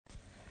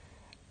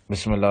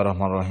بسم اللہ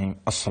الرحمن الرحیم۔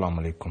 السلام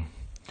علیکم۔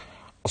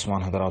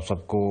 عثمان حیدر آپ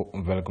سب کو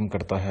ویلکم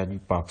کرتا ہے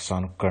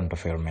پاکستان کرنٹ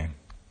افیئر میں۔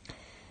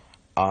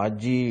 آج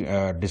جی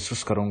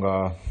ڈسکس کروں گا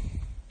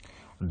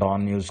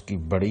ڈان نیوز کی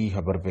بڑی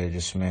خبر پہ،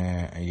 جس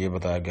میں یہ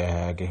بتایا گیا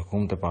ہے کہ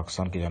حکومت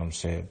پاکستان کی جانب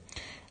سے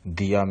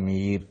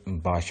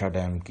دیامیر-بھاشا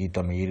ڈیم کی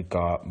تعمیر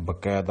کا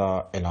باقاعدہ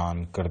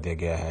اعلان کر دیا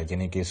گیا ہے،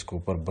 یعنی کہ اس کے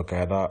اوپر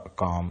باقاعدہ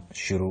کام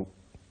شروع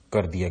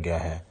کر دیا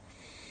گیا ہے۔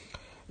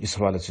 اس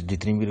حوالے سے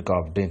جتنی بھی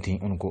رکاوٹیں تھیں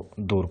ان کو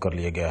دور کر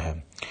لیا گیا ہے،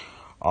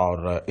 اور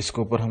اس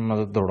کے اوپر ہم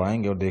نظر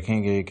دوڑائیں گے اور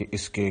دیکھیں گے کہ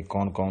اس کے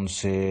کون کون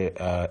سے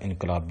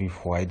انقلابی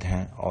فوائد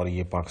ہیں، اور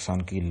یہ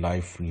پاکستان کی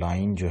لائف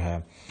لائن جو ہے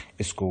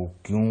اس کو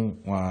کیوں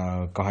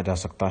کہا جا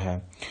سکتا ہے،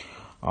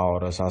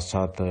 اور ساتھ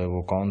ساتھ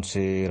وہ کون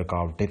سے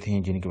رکاوٹیں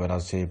تھیں جن کی وجہ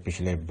سے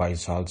پچھلے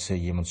 22 سال سے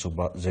یہ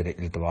منصوبہ زیر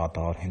التوا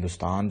تھا، اور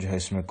ہندوستان جو ہے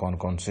اس میں کون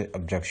کون سے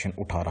آبجیکشن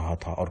اٹھا رہا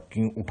تھا اور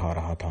کیوں اٹھا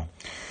رہا تھا۔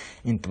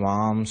 ان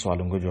تمام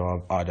سوالوں کے جواب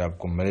آج آپ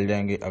کو مل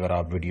جائیں گے اگر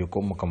آپ ویڈیو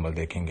کو مکمل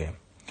دیکھیں گے۔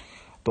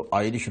 تو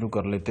آئیے شروع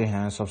کر لیتے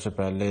ہیں۔ سب سے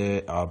پہلے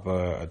آپ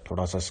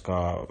تھوڑا سا اس کا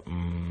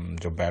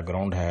جو بیک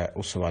گراؤنڈ ہے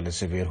اس حوالے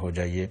سے اویئر ہو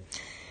جائیے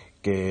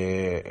کہ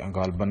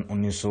غالباً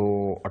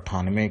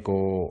 1998 کو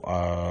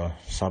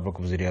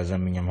سابق وزیر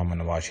اعظم میاں محمد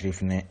نواز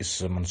شریف نے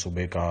اس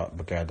منصوبے کا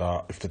باقاعدہ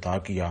افتتاح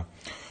کیا،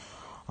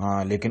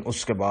 لیکن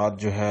اس کے بعد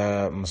جو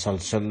ہے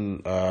مسلسل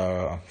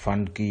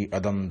فنڈ کی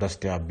عدم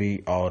دستیابی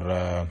اور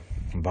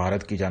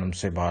بھارت کی جانب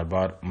سے بار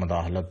بار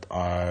مداخلت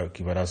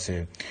کی وجہ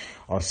سے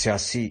اور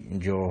سیاسی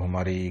جو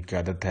ہماری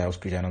قیادت ہے اس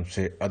کی جانب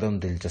سے عدم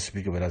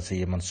دلچسپی کی وجہ سے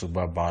یہ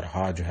منصوبہ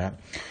بارہا جو ہے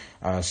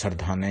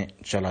سردھانے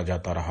چلا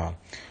جاتا رہا۔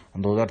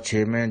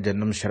 2006 میں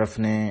جنرل مشرف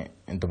نے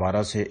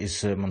دوبارہ سے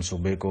اس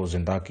منصوبے کو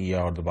زندہ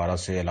کیا اور دوبارہ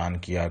سے اعلان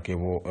کیا کہ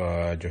وہ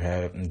جو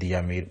ہے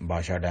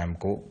دیامیر-بھاشا ڈیم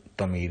کو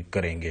تعمیر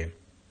کریں گے۔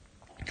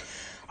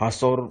 خاص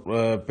طور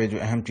پہ جو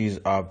اہم چیز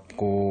آپ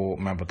کو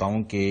میں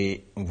بتاؤں کہ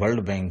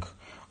ورلڈ بینک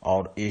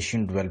اور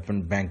ایشین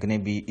ڈیولپمنٹ بینک نے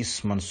بھی اس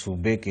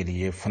منصوبے کے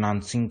لیے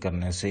فنانسنگ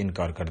کرنے سے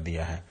انکار کر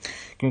دیا ہے،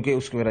 کیونکہ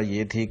اس کی وجہ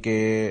یہ تھی کہ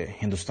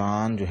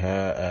ہندوستان جو ہے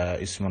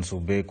اس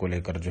منصوبے کو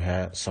لے کر جو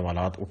ہے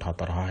سوالات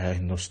اٹھاتا رہا ہے۔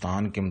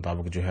 ہندوستان کے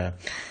مطابق جو ہے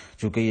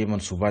چونکہ یہ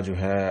منصوبہ جو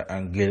ہے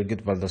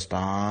گلگت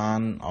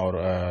بلتستان اور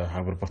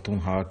خیبر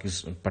پختونخوا کی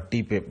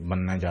پٹی پہ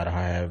بننے جا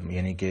رہا ہے،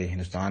 یعنی کہ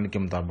ہندوستان کے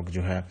مطابق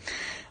جو ہے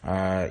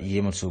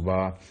یہ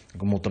منصوبہ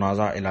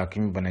متنازع علاقے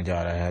میں بنے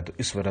جا رہا ہے، تو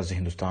اس وجہ سے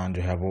ہندوستان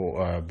جو ہے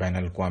وہ بین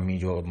الاقوامی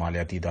جو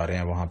مالیاتی ادارے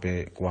ہیں وہاں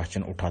پہ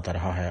کوشچن اٹھاتا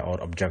رہا ہے اور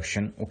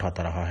آبجیکشن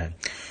اٹھاتا رہا ہے۔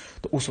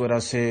 تو اس وجہ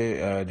سے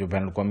جو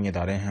بین الاقوامی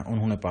ادارے ہیں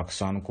انہوں نے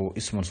پاکستان کو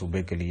اس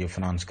منصوبے کے لیے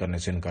فنانس کرنے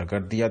سے انکار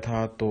کر دیا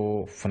تھا،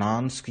 تو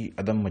فنانس کی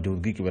عدم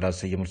موجودگی کی وجہ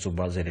سے یہ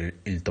منصوبہ زیر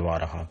التوا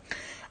رہا۔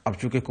 اب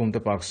چونکہ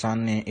حکومت پاکستان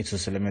نے اس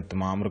سلسلے میں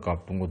تمام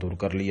رکاوٹوں کو دور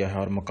کر لیا ہے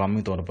اور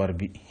مقامی طور پر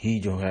بھی ہی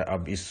جو ہے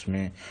اب اس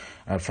میں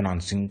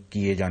فنانسنگ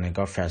کیے جانے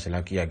کا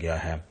فیصلہ کیا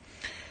گیا ہے۔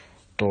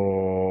 تو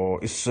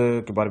اس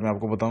کے بارے میں آپ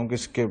کو بتاؤں کہ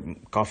اس کے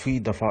کافی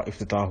دفعہ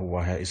افتتاح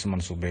ہوا ہے اس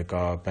منصوبے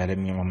کا۔ پہلے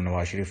میاں محمد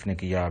نواز شریف نے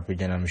کیا، پھر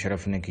جنرل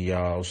مشرف نے کیا،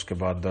 اس کے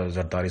بعد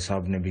زرداری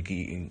صاحب نے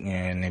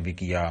بھی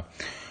کیا،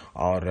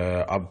 اور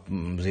اب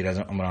وزیر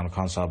اعظم عمران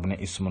خان صاحب نے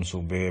اس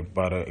منصوبے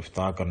پر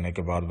افتتاح کرنے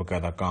کے بعد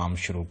باقاعدہ کام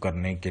شروع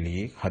کرنے کے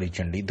لیے ہری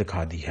جھنڈی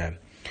دکھا دی ہے۔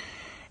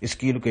 اس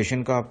کی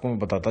لوکیشن کا آپ کو میں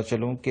بتاتا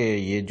چلوں کہ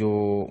یہ جو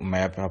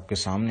میپ آپ کے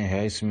سامنے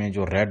ہے اس میں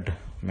جو ریڈ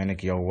میں نے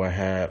کیا ہوا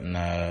ہے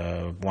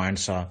پوائنٹ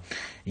سا،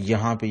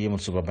 یہاں پہ یہ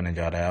منصوبہ بنے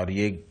جا رہا ہے، اور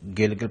یہ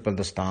گلگت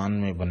بلتستان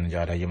میں بننے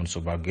جا رہا ہے۔ یہ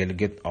منصوبہ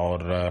گلگت اور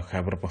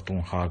خیبر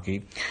پختونخوا کی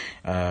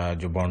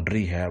جو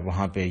باؤنڈری ہے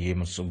وہاں پہ یہ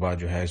منصوبہ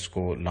جو ہے اس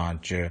کو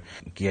لانچ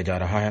کیا جا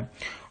رہا ہے،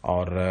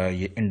 اور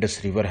یہ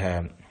انڈس ریور ہے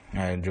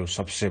جو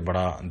سب سے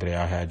بڑا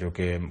دریا ہے جو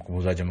کہ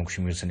مقبوضہ جموں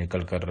کشمیر سے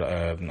نکل کر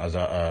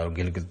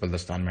گلگت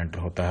بلتستان میں انٹر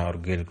ہوتا ہے، اور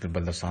گلگت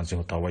بلتستان سے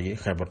ہوتا ہوا یہ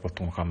خیبر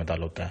پختونخوا میں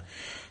داخل ہوتا ہے۔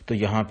 تو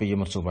یہاں پہ یہ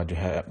منصوبہ جو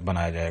ہے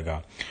بنایا جائے گا،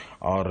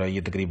 اور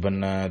یہ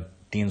تقریباً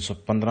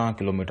 315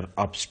 کلومیٹر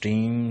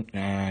اپسٹریم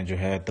جو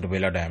ہے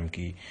تربیلا ڈیم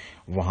کی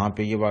وہاں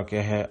پہ یہ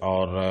واقع ہے،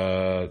 اور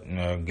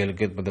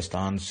گلگت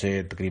بلتستان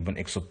سے تقریباً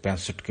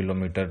 165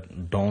 کلومیٹر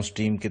ڈاؤن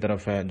سٹریم کی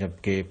طرف ہے،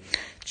 جبکہ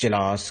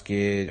چلاس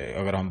کے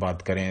اگر ہم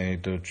بات کریں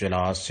تو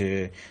چلاس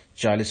سے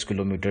 40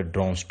 کلومیٹر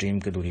ڈاؤن سٹریم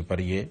کی دوری پر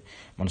یہ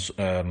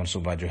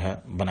منصوبہ جو ہے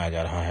بنایا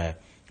جا رہا ہے،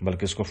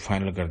 بلکہ اس کو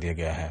فائنل کر دیا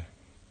گیا ہے۔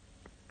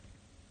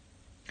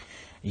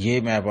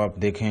 یہ میپ آپ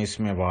دیکھیں، اس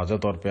میں واضح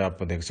طور پہ آپ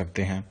دیکھ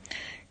سکتے ہیں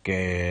کہ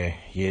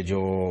یہ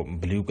جو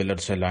بلیو کلر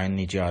سے لائن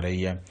نیچے آ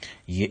رہی ہے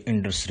یہ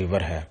انڈس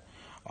ریور ہے،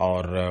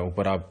 اور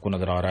اوپر آپ کو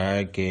نظر آ رہا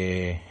ہے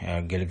کہ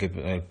گلگت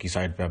کی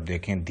سائڈ پہ آپ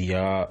دیکھیں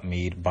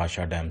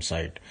دیامیر-بھاشا ڈیم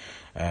سائٹ،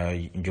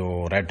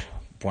 جو ریڈ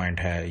پوائنٹ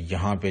ہے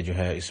یہاں پہ جو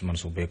ہے اس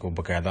منصوبے کو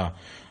باقاعدہ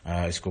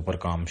اس کے اوپر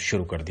کام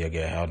شروع کر دیا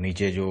گیا ہے، اور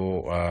نیچے جو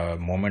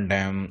مومن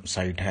ڈیم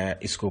سائٹ ہے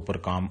اس کے اوپر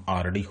کام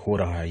آلریڈی ہو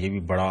رہا ہے۔ یہ بھی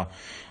بڑا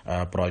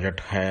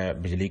پروجیکٹ ہے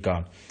بجلی کا،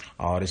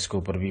 اور اس کے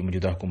اوپر بھی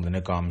موجودہ حکومت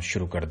نے کام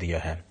شروع کر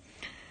دیا ہے۔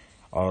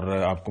 اور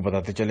آپ کو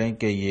بتاتے چلیں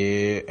کہ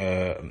یہ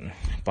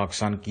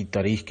پاکستان کی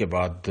تاریخ کے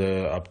بعد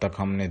اب تک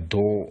ہم نے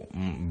 2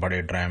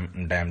 بڑے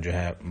ڈیم جو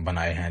ہے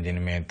بنائے ہیں،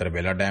 جن میں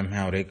تربیلا ڈیم ہے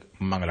اور ایک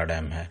منگلا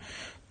ڈیم ہے۔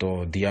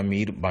 تو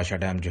دیامیر-بھاشا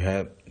ڈیم جو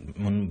ہے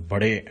ان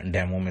بڑے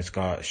ڈیموں میں اس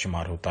کا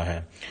شمار ہوتا ہے،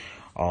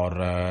 اور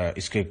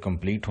اس کے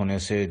کمپلیٹ ہونے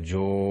سے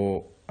جو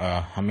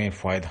ہمیں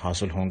فوائد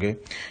حاصل ہوں گے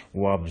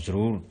وہ آپ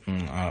ضرور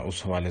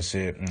اس حوالے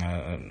سے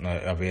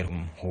اویئر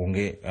ہوں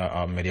گے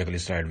میری اگلی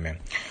سلائیڈ میں۔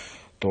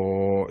 تو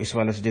اس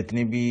والے سے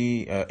جتنی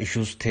بھی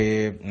ایشوز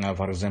تھے،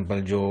 فار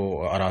ایگزامپل جو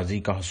اراضی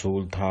کا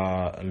حصول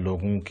تھا،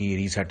 لوگوں کی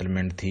ری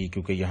سیٹلمنٹ تھی،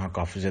 کیونکہ یہاں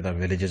کافی زیادہ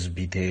ولیجز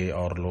بھی تھے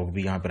اور لوگ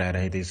بھی یہاں پہ رہ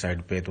رہے تھے اس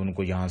سائڈ پہ، تو ان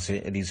کو یہاں سے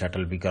ری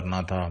سیٹل بھی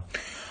کرنا تھا،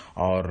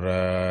 اور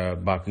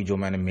باقی جو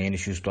میں نے مین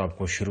ایشوز تو آپ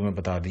کو شروع میں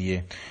بتا دیے،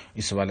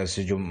 اس والے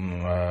سے جو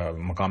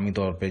مقامی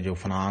طور پہ جو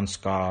فنانس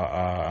کا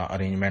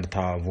ارینجمنٹ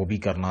تھا وہ بھی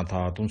کرنا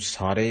تھا، تو ان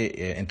سارے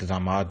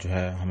انتظامات جو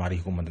ہے ہماری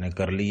حکومت نے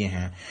کر لیے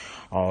ہیں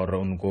اور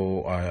ان کو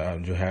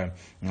جو ہے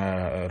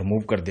ریموو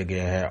کر دیا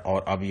گیا ہے،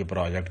 اور اب یہ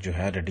پروجیکٹ جو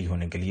ہے ریڈی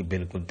ہونے کے لیے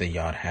بالکل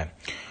تیار ہے۔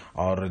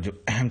 اور جو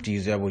اہم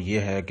چیز ہے وہ یہ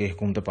ہے کہ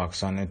حکومت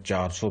پاکستان نے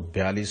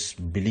 442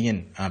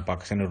 بلین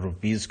پاکستانی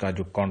روپیز کا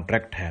جو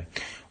کانٹریکٹ ہے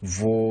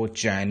وہ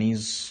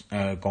چائنیز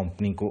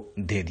کمپنی کو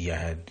دے دیا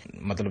ہے،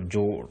 مطلب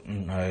جو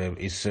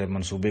اس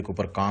منصوبے کے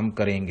اوپر کام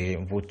کریں گے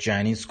وہ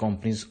چائنیز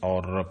کمپنیز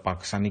اور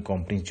پاکستانی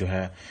کمپنیز جو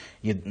ہے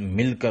یہ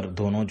مل کر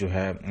دونوں جو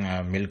ہے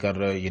مل کر،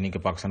 یعنی کہ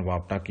پاکستان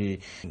واپٹا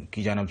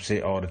کی جانب سے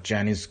اور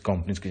چائنیز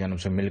کمپنیز کی جانب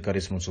سے مل کر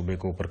اس منصوبے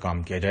کے اوپر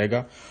کام کیا جائے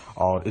گا،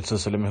 اور اس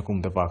سلسلے میں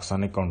حکومت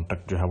پاکستان نے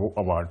کانٹریکٹ جو ہے وہ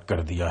اوارڈ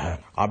کر دیا ہے۔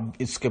 اب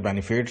اس کے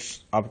بینیفٹس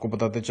آپ کو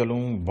بتاتے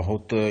چلوں،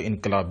 بہت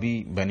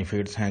انقلابی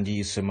بینیفٹس ہیں جی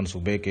اس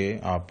منصوبے کے،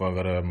 آپ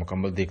اگر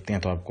مکمل دیکھتے ہیں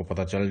تو آپ کو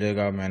پتہ چل جائے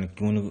گا میں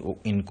کیوں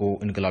ان کو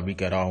انقلابی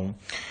کہہ رہا ہوں۔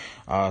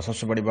 سب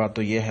سے بڑی بات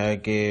تو یہ ہے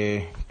کہ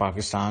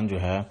پاکستان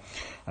جو ہے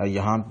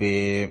یہاں پہ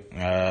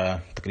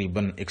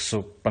تقریباً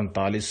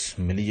 145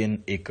 ملین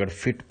ایکڑ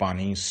فٹ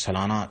پانی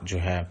سالانہ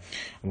جو ہے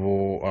وہ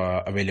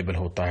اویلیبل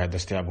ہوتا ہے،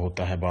 دستیاب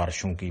ہوتا ہے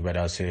بارشوں کی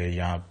وجہ سے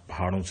یا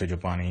پہاڑوں سے جو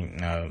پانی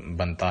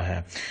بنتا ہے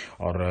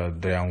اور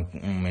دریاؤں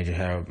میں جو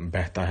ہے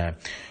بہتا ہے،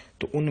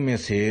 تو ان میں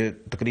سے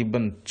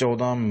تقریباً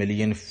 14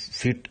 ملین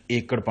فٹ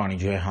ایکڑ پانی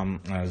جو ہے ہم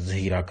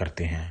ذخیرہ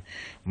کرتے ہیں،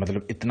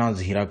 مطلب اتنا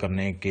ذخیرہ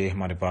کرنے کے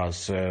ہمارے پاس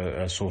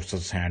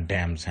سورسز ہیں،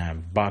 ڈیمز ہیں۔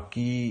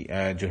 باقی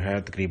جو ہے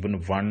تقریباً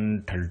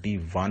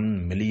 131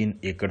 ملین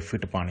ایکڑ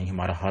فٹ پانی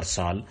ہمارا ہر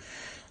سال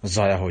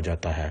ضائع ہو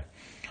جاتا ہے،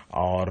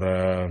 اور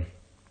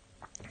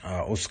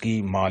اس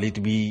کی مالیت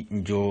بھی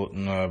جو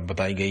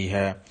بتائی گئی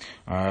ہے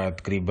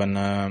تقریباً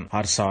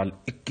ہر سال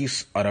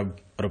 21 ارب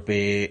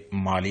روپے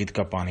مالیت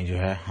کا پانی جو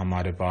ہے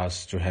ہمارے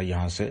پاس جو ہے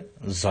یہاں سے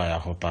ضائع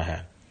ہوتا ہے،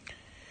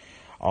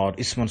 اور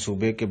اس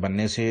منصوبے کے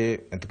بننے سے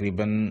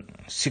تقریباً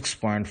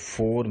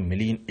 6.4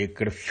 ملین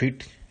ایکڑ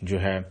فٹ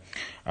جو ہے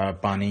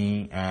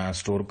پانی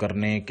سٹور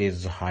کرنے کے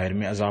ذخائر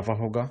میں اضافہ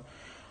ہوگا،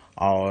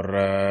 اور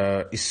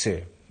اس سے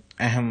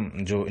اہم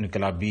جو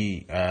انقلابی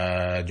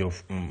جو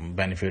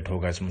بینیفٹ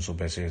ہوگا اس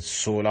منصوبے سے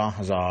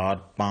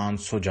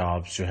 16,500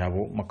 جابس جو ہے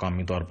وہ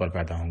مقامی طور پر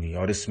پیدا ہوں گی،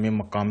 اور اس میں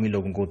مقامی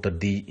لوگوں کو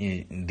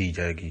ترجیح دی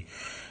جائے گی،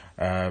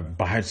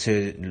 باہر سے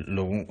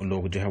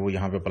لوگ جو ہے وہ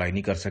یہاں پہ اپلائی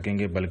نہیں کر سکیں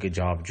گے، بلکہ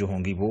جاب جو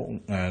ہوں گی وہ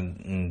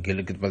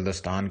گلگت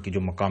بلتستان کی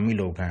جو مقامی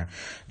لوگ ہیں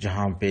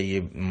جہاں پہ یہ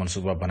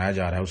منصوبہ بنایا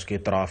جا رہا ہے اس کے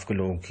اطراف کے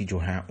لوگ ہی جو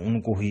ہیں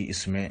ان کو ہی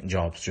اس میں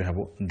جابس جو ہے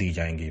وہ دی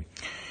جائیں گی،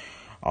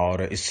 اور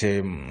اس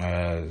سے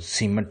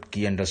سیمنٹ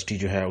کی انڈسٹری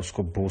جو ہے اس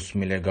کو بوسٹ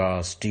ملے گا،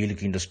 اسٹیل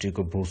کی انڈسٹری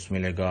کو بوسٹ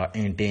ملے گا،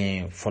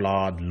 اینٹیں،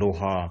 فولاد،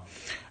 لوہا،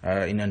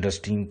 ان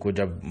انڈسٹری کو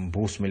جب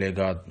بوسٹ ملے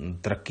گا،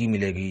 ترقی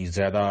ملے گی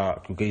زیادہ،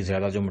 کیونکہ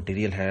زیادہ جو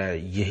مٹیریل ہے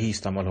یہی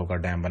استعمال ہوگا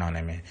ڈیم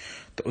بنانے میں،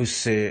 تو اس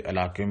سے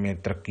علاقے میں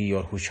ترقی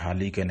اور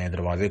خوشحالی کے نئے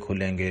دروازے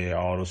کھلیں گے،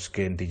 اور اس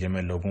کے نتیجے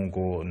میں لوگوں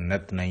کو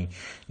نئی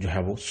جو ہے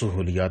وہ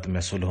سہولیات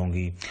محصول ہوں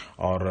گی،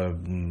 اور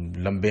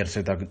لمبے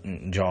عرصے تک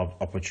جاب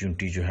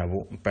اپرچونٹی جو ہے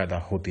وہ پیدا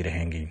ہوتی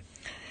رہیں گی،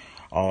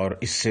 اور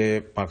اس سے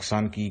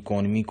پاکستان کی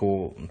اکانومی کو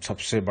سب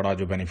سے بڑا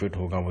جو بینیفٹ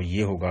ہوگا وہ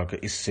یہ ہوگا کہ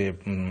اس سے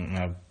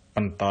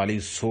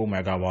 4500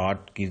 میگا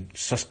واٹ کی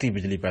سستی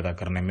بجلی پیدا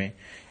کرنے میں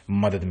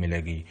مدد ملے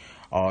گی،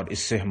 اور اس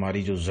سے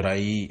ہماری جو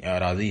زرعی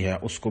اراضی ہے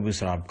اس کو بھی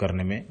سیراب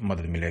کرنے میں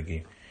مدد ملے گی،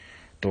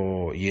 تو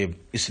یہ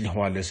اس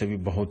حوالے سے بھی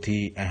بہت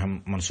ہی اہم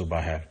منصوبہ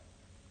ہے۔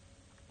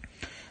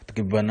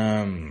 تقریباً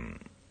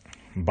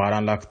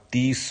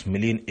 12,30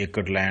 ملین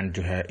ایکڑ لینڈ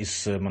جو ہے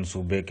اس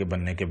منصوبے کے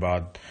بننے کے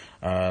بعد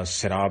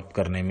سیراب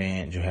کرنے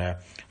میں جو ہے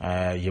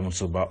یہ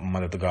منصوبہ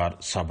مددگار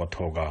ثابت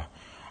ہوگا،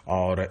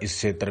 اور اس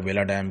سے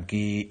تربیلا ڈیم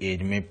کی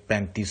ایج میں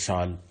 35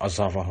 سال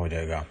اضافہ ہو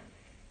جائے گا،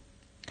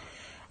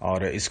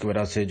 اور اس کی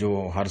وجہ سے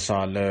جو ہر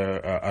سال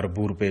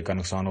اربوں روپے کا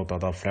نقصان ہوتا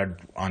تھا فلڈ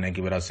آنے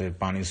کی وجہ سے،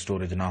 پانی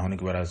سٹوریج نہ ہونے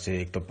کی وجہ سے،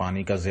 ایک تو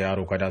پانی کا ضیاع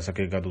روکا جا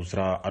سکے گا،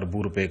 دوسرا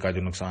اربوں روپے کا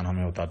جو نقصان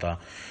ہمیں ہوتا تھا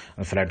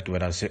فلڈ کی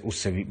وجہ سے اس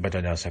سے بھی بچا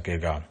جا سکے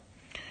گا،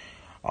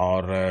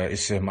 اور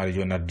اس سے ہماری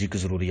جو انرجی کی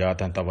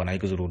ضروریات ہیں، توانائی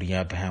کی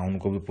ضروریات ہیں، ان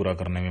کو بھی پورا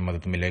کرنے میں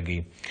مدد ملے گی،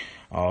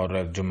 اور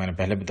جو میں نے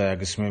پہلے بتایا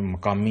کہ اس میں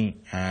مقامی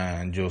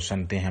جو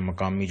صنعتیں ہیں،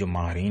 مقامی جو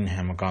ماہرین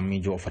ہیں، مقامی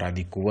جو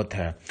افرادی قوت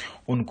ہے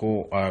ان کو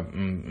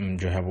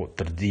جو ہے وہ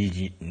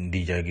ترجیح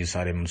دی جائے گی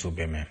سارے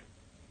منصوبے میں۔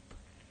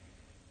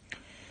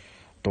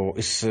 تو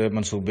اس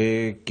منصوبے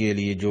کے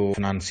لیے جو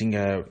فنانسنگ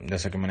ہے،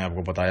 جیسا کہ میں نے آپ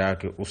کو بتایا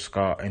کہ اس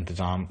کا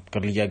انتظام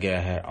کر لیا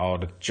گیا ہے، اور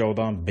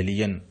 14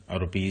 بلین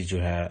روپیز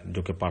جو ہے،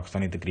 جو کہ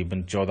پاکستانی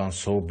تقریباً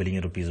 1400 بلین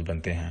روپیز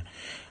بنتے ہیں،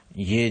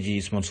 یہ جی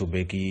اس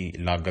منصوبے کی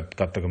لاگت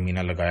کا تخمینہ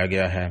لگایا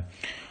گیا ہے،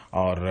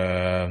 اور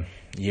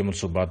یہ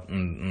منصوبہ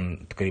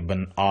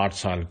تقریباً 8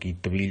 سال کی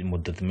طویل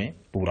مدت میں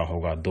پورا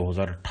ہوگا۔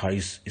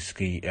 2028 اس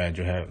کی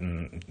جو ہے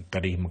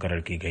تاریخ مقرر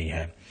کی گئی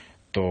ہے۔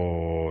 تو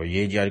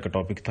یہ جی آج کا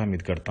ٹاپک تھا۔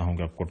 امید کرتا ہوں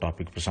کہ آپ کو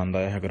ٹاپک پسند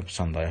آیا ہے۔ اگر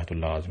پسند آیا ہے تو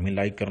لازمی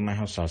لائک کرنا ہے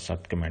اور ساتھ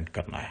ساتھ کمنٹ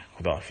کرنا ہے۔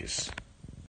 خدا حافظ۔